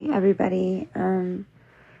everybody.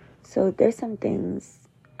 So there's some things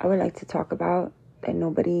I would like to talk about that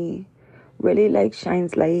nobody really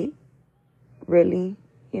shines light, really,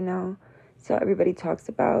 you know. So everybody talks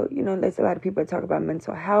about, there's a lot of people that talk about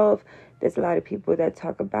mental health. There's a lot of people that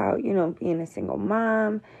talk about, being a single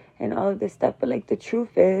mom and all of this stuff. But the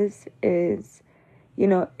truth is,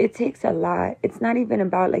 it takes a lot. It's not even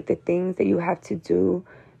about the things that you have to do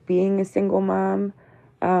being a single mom.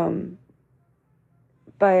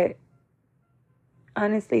 But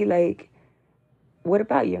honestly, what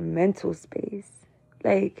about your mental space?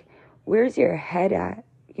 Where's your head at?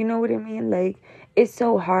 You know what I mean? It's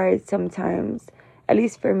so hard sometimes, at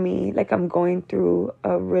least for me. I'm going through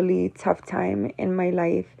a really tough time in my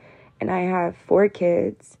life, and I have 4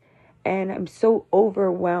 kids, and I'm so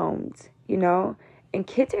overwhelmed, And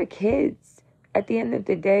kids are kids. At the end of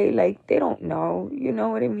the day, they don't know, you know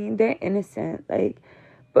what I mean? They're innocent,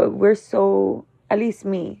 but we're so... At least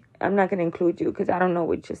me. I'm not going to include you because I don't know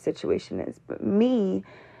what your situation is. But me,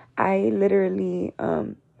 I literally,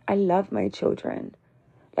 I love my children.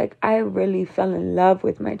 I really fell in love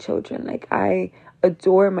with my children. I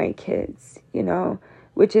adore my kids,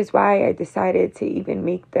 which is why I decided to even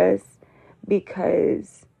make this.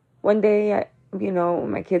 Because one day,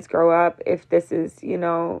 when my kids grow up, if this is,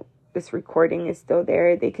 this recording is still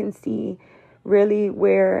there, they can see really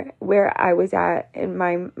where I was at in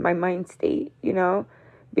my mind state,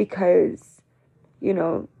 because,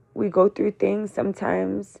 we go through things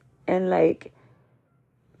sometimes and it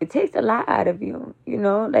takes a lot out of you,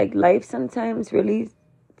 life sometimes really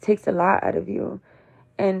takes a lot out of you.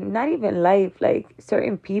 And not even life,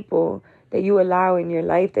 certain people that you allow in your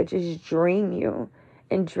life that just drain you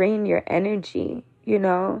and drain your energy,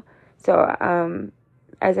 So,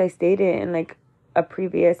 as I stated in a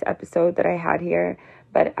previous episode that I had here,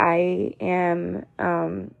 but I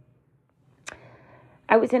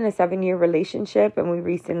was in a 7-year relationship, and we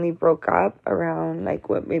recently broke up around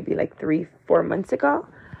maybe 3-4 months ago.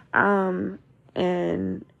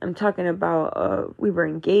 And I'm talking about, we were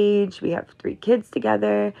engaged, we have 3 kids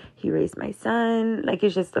together, he raised my son,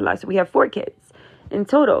 it's just a lot. So we have 4 kids in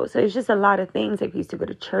total. So it's just a lot of things. We used to go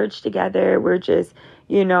to church together. We're just,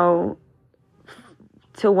 till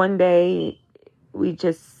one day we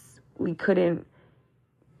couldn't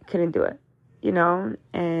do it,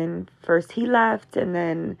 and first he left, and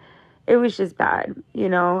then it was just bad,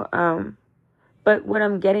 but what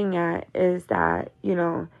I'm getting at is that,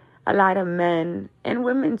 a lot of men and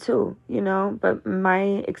women too, but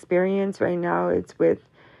my experience right now is with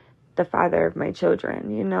the father of my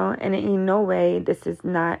children, and in no way, this is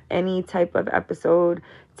not any type of episode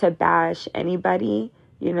to bash anybody,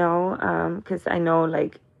 because I know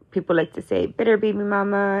people like to say bitter baby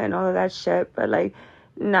mama and all of that shit, but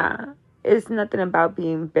nah, it's nothing about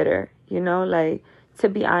being bitter, to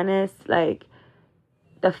be honest, the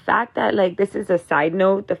fact that this is a side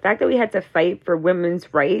note, the fact that we had to fight for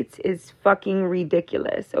women's rights is fucking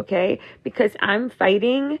ridiculous, okay? Because I'm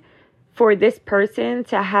fighting for this person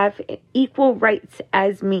to have equal rights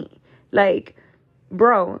as me.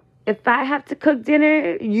 Bro, if I have to cook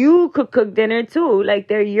dinner, you could cook dinner too.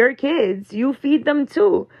 They're your kids. You feed them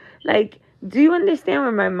too. Do you understand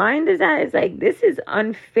where my mind is at? It's this is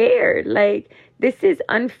unfair. This is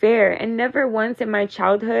unfair. And never once in my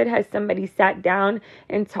childhood has somebody sat down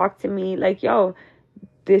and talked to me yo,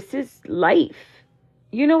 this is life.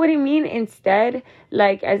 You know what I mean? Instead,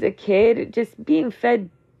 as a kid, just being fed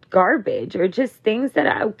garbage or just things that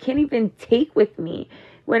I can't even take with me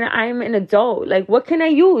when I'm an adult. What can I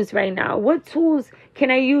use right now? What tools can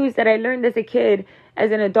I use that I learned as a kid?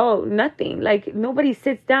 As an adult, nothing. Nobody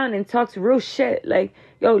sits down and talks real shit.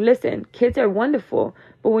 Yo, listen, kids are wonderful.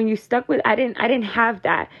 But when you stuck with, I didn't have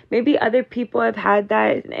that. Maybe other people have had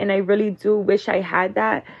that, and I really do wish I had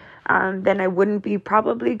that. Then I wouldn't be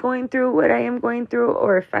probably going through what I am going through.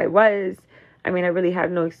 Or if I was, I really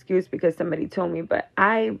have no excuse because somebody told me. But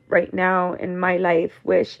I, right now in my life,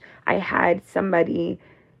 wish I had somebody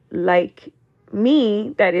like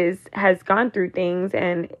me that has gone through things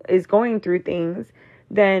and is going through things,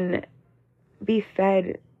 then be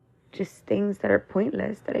fed just things that are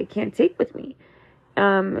pointless that I can't take with me.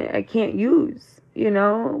 I can't use,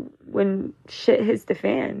 when shit hits the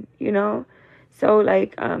fan, So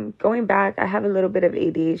going back, I have a little bit of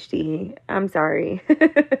ADHD. I'm sorry.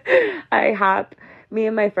 Me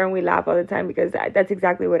and my friend, we laugh all the time because that's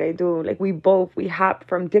exactly what I do. We hop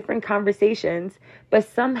from different conversations, but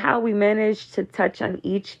somehow we manage to touch on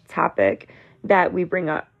each topic that we bring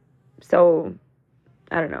up. So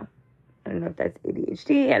I don't know. I don't know if that's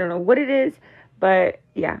ADHD. I don't know what it is, but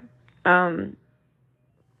yeah.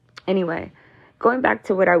 Anyway, going back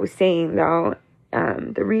to what I was saying though,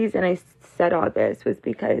 the reason I said all this was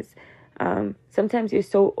because sometimes you're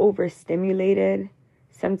so overstimulated.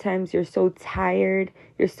 Sometimes you're so tired.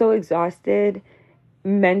 You're so exhausted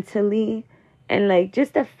mentally. And like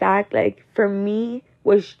just the fact, like for me,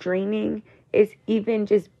 what's draining is even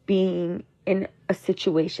just being in a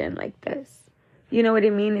situation like this. You know what I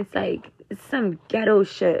mean? It's like it's some ghetto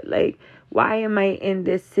shit. Like, why am I in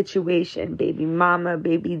this situation? Baby mama,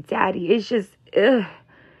 baby daddy. It's just, ugh.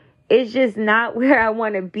 It's just not where I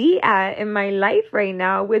want to be at in my life right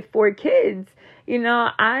now with 4 kids. You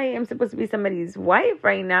know, I am supposed to be somebody's wife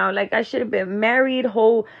right now. Like, I should have been married,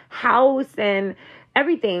 whole house and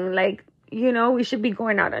everything. Like, you know, we should be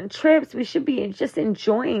going out on trips. We should be just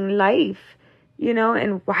enjoying life, you know,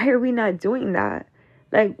 and why are we not doing that?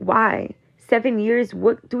 Like, why? 7 years,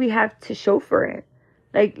 what do we have to show for it?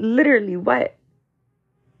 Like, literally, what?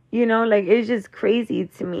 You know, like, it's just crazy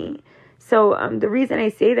to me. So the reason I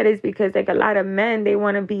say that is because, like, a lot of men, they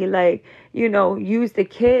want to be, like, you know, use the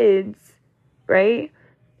kids, right?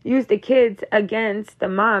 Use the kids against the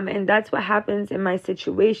mom. And that's what happens in my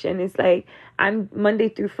situation. It's like I'm Monday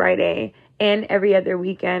through Friday and every other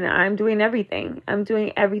weekend. I'm doing everything. I'm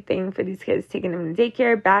doing everything for these kids, taking them to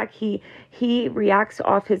daycare, back. He reacts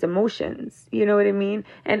off his emotions. You know what I mean?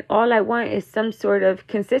 And all I want is some sort of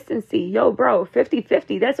consistency. Yo, bro,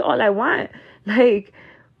 50-50. That's all I want. Like,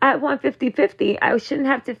 I want 50-50. I shouldn't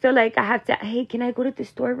have to feel like I have to, hey, can I go to the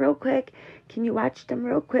store real quick? Can you watch them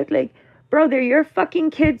real quick? Like, bro, they're your fucking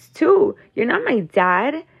kids too. You're not my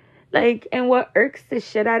dad. Like, and what irks the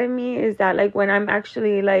shit out of me is that, like, when I'm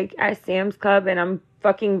actually, like, at Sam's Club and I'm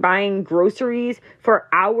fucking buying groceries for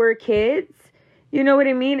our kids, you know what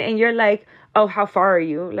I mean? And you're like, oh, how far are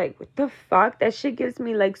you? Like, what the fuck? That shit gives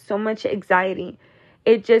me, like, so much anxiety.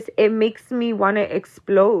 It makes me want to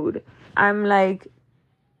explode. I'm like,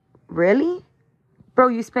 really? Bro,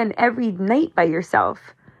 you spend every night by yourself.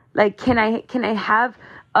 Like, can I have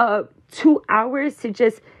 2 hours to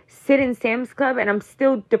just sit in Sam's Club and I'm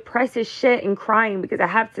still depressed as shit and crying because I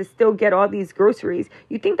have to still get all these groceries?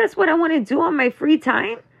 You think that's what I want to do on my free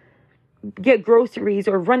time? Get groceries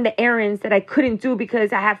or run the errands that I couldn't do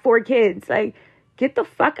because I have 4 kids. Like, get the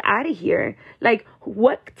fuck out of here. Like,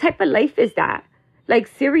 what type of life is that? Like,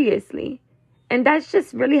 seriously. And that's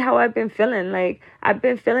just really how I've been feeling. Like, I've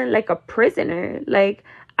been feeling like a prisoner. Like,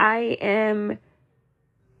 I'm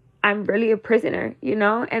really a prisoner, you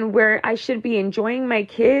know? And where I should be enjoying my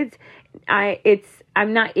kids,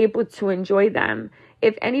 I'm not able to enjoy them.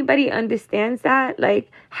 If anybody understands that, like,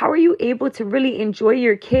 how are you able to really enjoy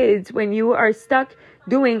your kids when you are stuck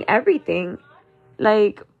doing everything?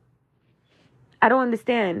 Like, I don't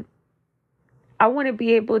understand. I want to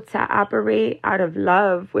be able to operate out of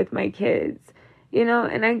love with my kids. You know,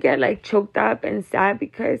 and I get like choked up and sad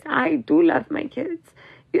because I do love my kids,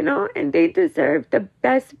 you know, and they deserve the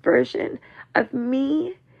best version of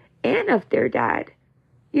me and of their dad.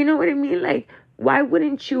 You know what I mean? Like, why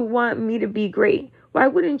wouldn't you want me to be great? Why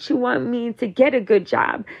wouldn't you want me to get a good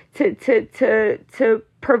job, to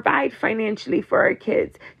provide financially for our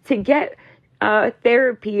kids, to get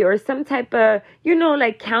therapy or some type of, you know,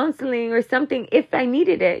 like counseling or something if I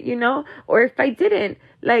needed it, you know, or if I didn't?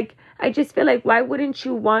 Like, I just feel like, why wouldn't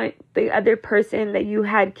you want the other person that you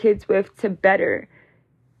had kids with to better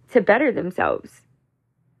themselves?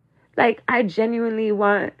 Like, I genuinely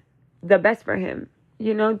want the best for him,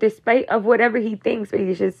 you know, despite of whatever he thinks. But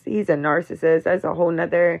he's a narcissist. That's a whole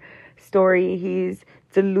nother story. He's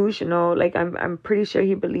delusional. Like, I'm pretty sure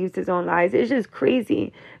he believes his own lies. It's just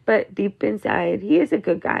crazy. But deep inside, he is a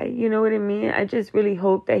good guy. You know what I mean? I just really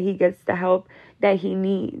hope that he gets the help that he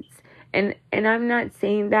needs. And I'm not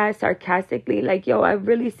saying that sarcastically, like, yo, I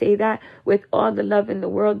really say that with all the love in the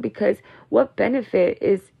world, because what benefit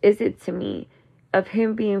is it to me of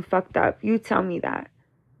him being fucked up? You tell me that.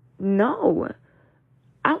 No.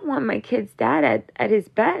 I want my kid's dad at his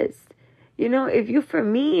best. You know, if you for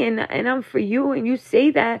me and I'm for you, and you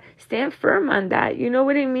say that, stand firm on that. You know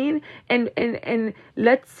what I mean? And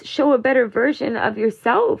let's show a better version of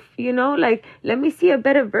yourself. You know, like, let me see a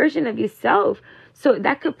better version of yourself. So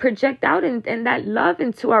that could project out and that love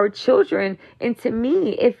into our children, into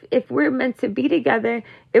me. If we're meant to be together,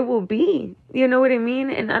 it will be. You know what I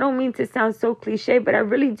mean? And I don't mean to sound so cliche, but I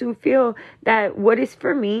really do feel that what is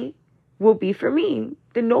for me will be for me.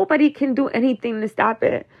 That nobody can do anything to stop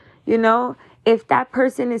it. You know, if that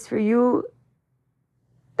person is for you,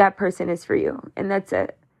 that person is for you. And that's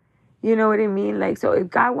it. You know what I mean? Like, so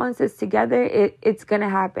if God wants us together, it's going to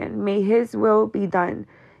happen. May his will be done.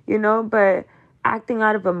 You know, but acting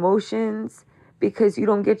out of emotions because you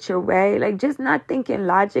don't get your way, like, just not thinking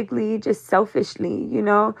logically, just selfishly, you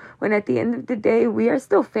know, when at the end of the day, we are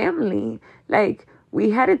still family. Like, we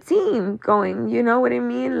had a team going, you know what I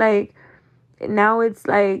mean? Like, now it's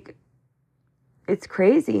like, it's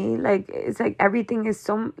crazy. Like, it's like everything is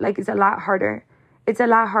so, like, it's a lot harder. It's a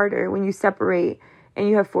lot harder when you separate and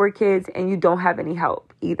you have 4 kids and you don't have any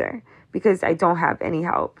help either. Because I don't have any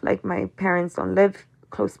help. Like, my parents don't live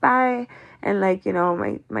close by. And, like, you know,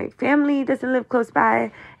 my family doesn't live close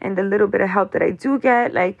by. And the little bit of help that I do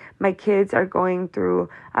get, like, my kids are going through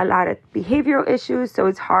a lot of behavioral issues. So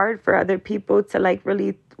it's hard for other people to, like,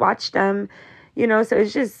 really watch them. You know, so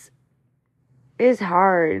it's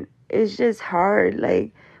hard. It's just hard.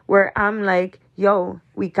 Like, where I'm like, yo,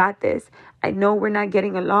 we got this. I know we're not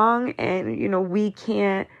getting along. And, you know, we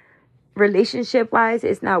can't. Relationship wise,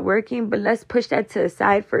 it's not working, but let's push that to the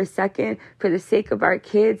side for a second for the sake of our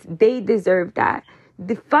kids. They deserve that.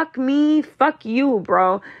 Fuck me, fuck you,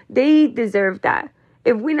 bro. They deserve that.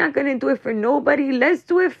 If we're not gonna do it for nobody, let's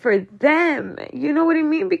do it for them. You know what I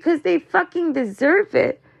mean? Because they fucking deserve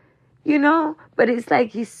it. You know? But it's like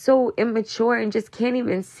he's so immature and just can't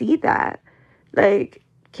even see that. Like,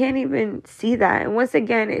 can't even see that. And once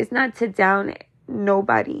again, it's not to down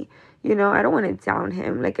nobody. You know, I don't want to down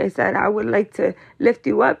him. Like I said, I would like to lift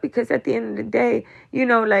you up because at the end of the day, you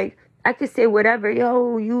know, like, I could say whatever,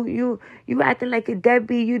 yo, you acting like a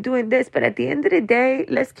deadbeat, you doing this. But at the end of the day,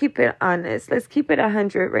 let's keep it honest. Let's keep it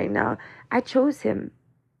 100 right now. I chose him.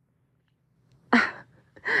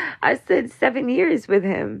 I stood 7 years with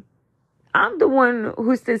him. I'm the one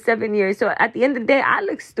who stood 7 years. So at the end of the day, I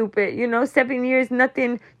look stupid. You know, 7 years,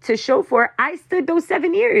 nothing to show for it. I stood those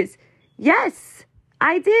 7 years. Yes.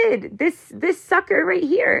 I did. This sucker right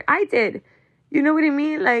here, I did. You know what I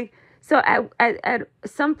mean? Like, so at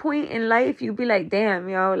some point in life, you be like, damn,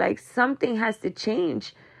 yo, like, something has to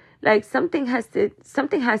change. Like, something has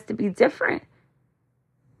to be different.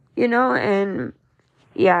 You know? And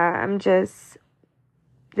yeah, this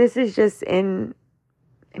is just in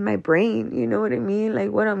my brain. You know what I mean? Like,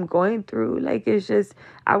 what I'm going through. Like, it's just,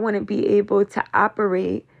 I want to be able to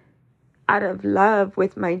operate out of love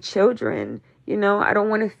with my children. You know, I don't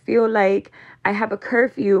want to feel like I have a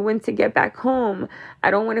curfew when to get back home.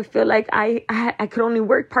 I don't want to feel like I could only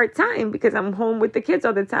work part-time because I'm home with the kids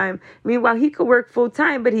all the time. Meanwhile, he could work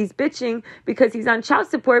full-time, but he's bitching because he's on child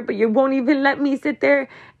support, but you won't even let me sit there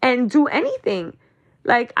and do anything.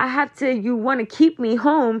 Like, you want to keep me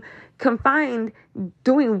home, confined,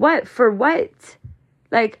 doing what? For what?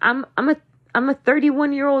 Like, I'm a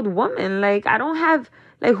 31-year-old woman. Like, I don't have,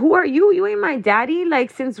 like, who are you? You ain't my daddy.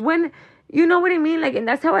 Like, since when? You know what I mean? Like, and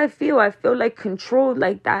that's how I feel. I feel like controlled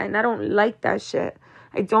like that. And I don't like that shit.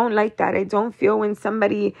 I don't like that. I don't feel when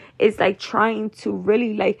somebody is like trying to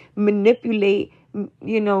really like manipulate,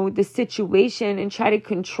 you know, the situation and try to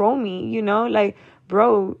control me, you know, like,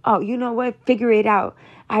 bro, oh, you know what? Figure it out.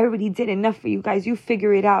 I already did enough for you guys. You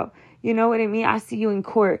figure it out. You know what I mean? I see you in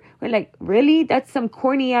court. We're like, really? That's some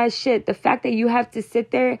corny ass shit. The fact that you have to sit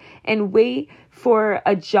there and wait for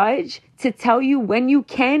a judge to tell you when you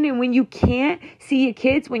can and when you can't see your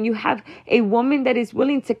kids, when you have a woman that is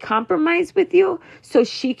willing to compromise with you so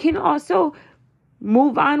she can also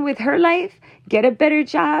move on with her life, get a better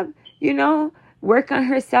job, you know, work on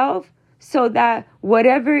herself so that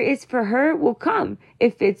whatever is for her will come.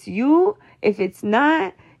 If it's you, if it's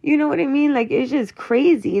not, you know what I mean? Like, it's just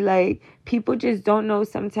crazy. Like, people just don't know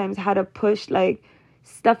sometimes how to push, like,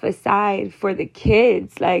 stuff aside for the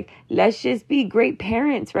kids. Like, let's just be great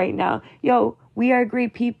parents right now. Yo, we are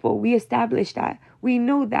great people. We established that. We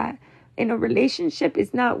know that. In a relationship,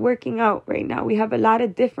 it's not working out right now. We have a lot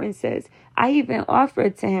of differences. I even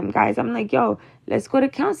offered to him, guys. I'm like, yo, let's go to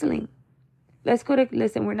counseling.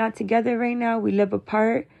 Listen, we're not together right now. We live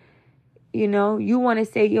apart. You know, you want to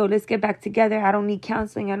say, yo, let's get back together. I don't need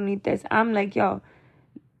counseling. I don't need this. I'm like, yo,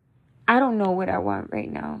 I don't know what I want right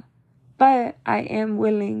now. But I am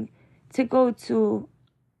willing to go to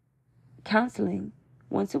counseling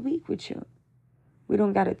once a week with you. We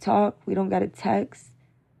don't got to talk. We don't got to text.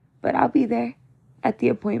 But I'll be there at the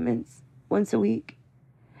appointments once a week.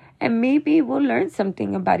 And maybe we'll learn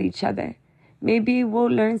something about each other. Maybe we'll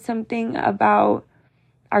learn something about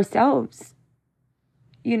ourselves,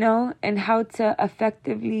 you know, and how to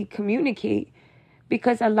effectively communicate.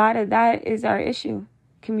 Because a lot of that is our issue,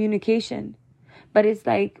 communication. But it's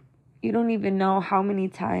like, you don't even know how many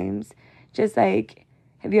times, just like,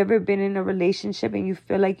 have you ever been in a relationship and you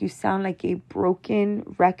feel like you sound like a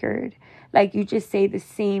broken record? Like, you just say the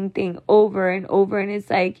same thing over and over, and it's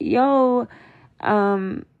like, yo,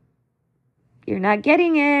 you're not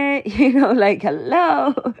getting it, you know, like,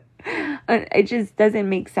 hello. It just doesn't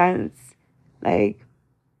make sense. Like,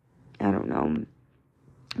 I don't know.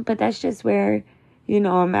 But that's just where, you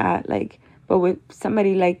know, I'm at. Like, But with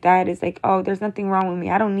somebody like that, it's like, oh, there's nothing wrong with me.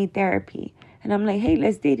 I don't need therapy. And I'm like, hey,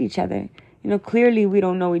 let's date each other. Clearly we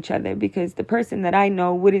don't know each other, because the person that I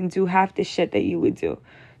know wouldn't do half the shit that you would do.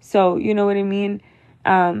 So, you know what I mean?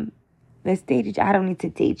 Let's date each other. I don't need to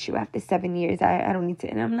date you after 7 years. I don't need to.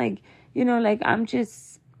 And I'm like, I'm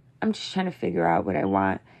just trying to figure out what I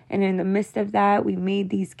want. And in the midst of that, we made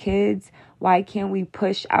these kids. Why can't we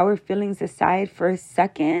push our feelings aside for a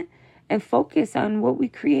second and focus on what we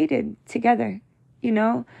created together?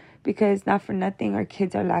 Because not for nothing, our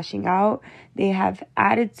kids are lashing out. They have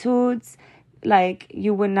attitudes like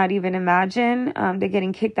you would not even imagine. They're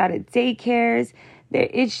getting kicked out of daycares.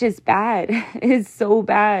 It's just bad. It's so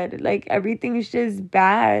bad. Like, everything's just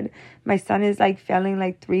bad. My son is like failing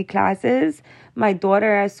like 3 classes. My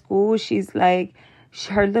daughter at school, she's like,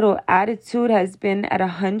 her little attitude has been at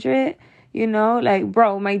 100. Like,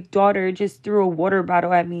 bro, my daughter just threw a water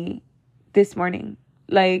bottle at me this morning.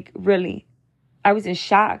 Like, really. I was in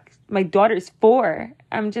shock. My daughter's 4.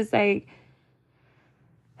 I'm just like,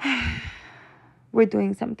 we're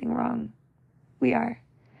doing something wrong. We are.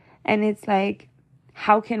 And it's like,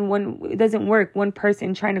 how can it doesn't work, one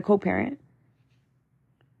person trying to co-parent.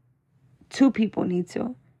 2 people need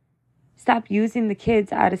to. Stop using the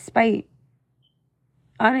kids out of spite.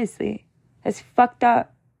 Honestly, that's fucked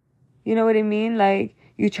up. You know what I mean? Like,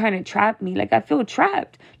 you trying to trap me. Like, I feel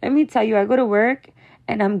trapped. Let me tell you, I go to work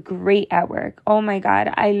and I'm great at work. Oh my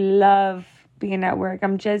God, I love being at work.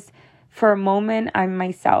 I'm just, for a moment, I'm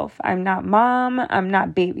myself. I'm not mom. I'm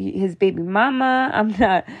not his baby mama. I'm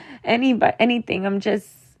not anything. I'm just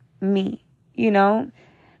me,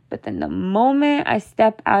 But then the moment I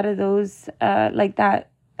step out of those, like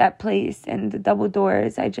that place and the double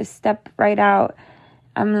doors, I just step right out.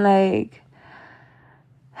 I'm like,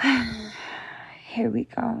 here we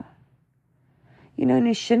go. And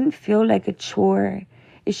it shouldn't feel like a chore.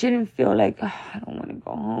 It shouldn't feel like, oh, I don't want to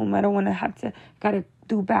go home. I don't want to gotta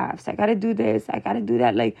do baths. I gotta do this. I gotta do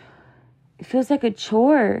that. Like, it feels like a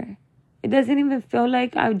chore. It doesn't even feel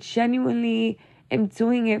like I genuinely am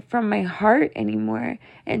doing it from my heart anymore.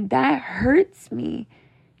 And that hurts me.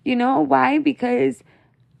 You know why? Because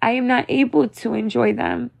I am not able to enjoy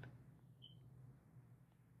them.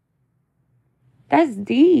 That's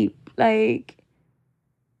deep. Like,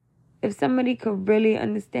 if somebody could really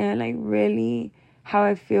understand, like, really how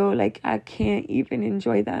I feel, like, I can't even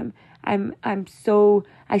enjoy them. I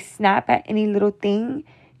snap at any little thing,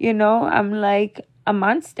 I'm like a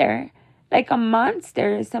monster. Like a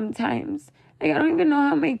monster sometimes. Like, I don't even know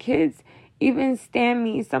how my kids even stand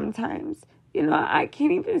me sometimes. I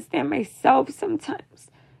can't even stand myself sometimes,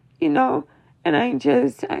 and I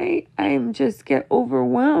just get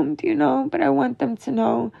overwhelmed, but I want them to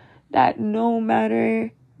know that no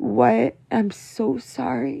matter what, I'm so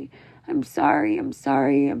I'm sorry.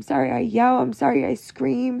 I yell. I'm sorry. I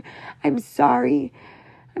scream. I'm sorry.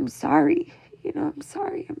 I'm sorry.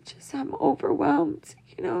 I'm overwhelmed.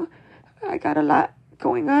 I got a lot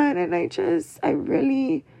going on, and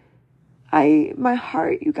my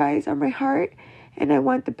heart, you guys are my heart, and I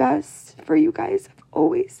want the best for you guys. I've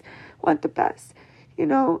always want the best,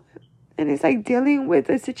 and it's like dealing with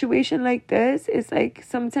a situation like this. It's like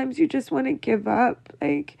sometimes you just want to give up.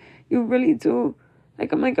 Like, you really do.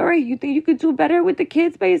 Like, I'm like, all right, you think you could do better with the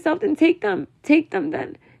kids by yourself? Then take them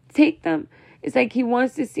then. Take them. It's like he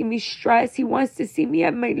wants to see me stressed. He wants to see me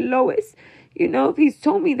at my lowest. If he's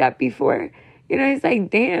told me that before, it's like,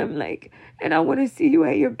 damn, like, and I want to see you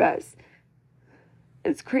at your best.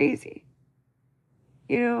 It's crazy,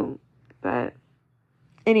 but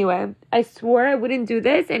anyway, I swore I wouldn't do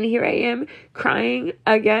this, and here I am crying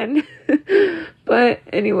again. But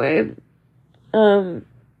anyway,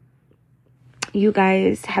 you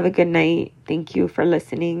guys have a good night. Thank you for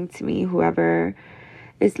listening to me, whoever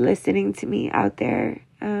is listening to me out there.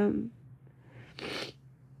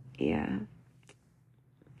 Yeah.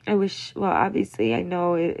 I wish, well, obviously, I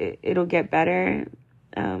know it'll get better.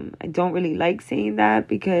 I don't really like saying that,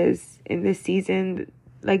 because in this season,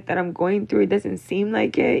 like, that I'm going through, it doesn't seem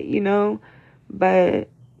like it, but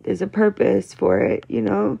there's a purpose for it,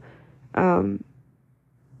 On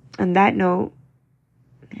that note,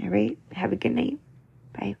 all right, have a good night.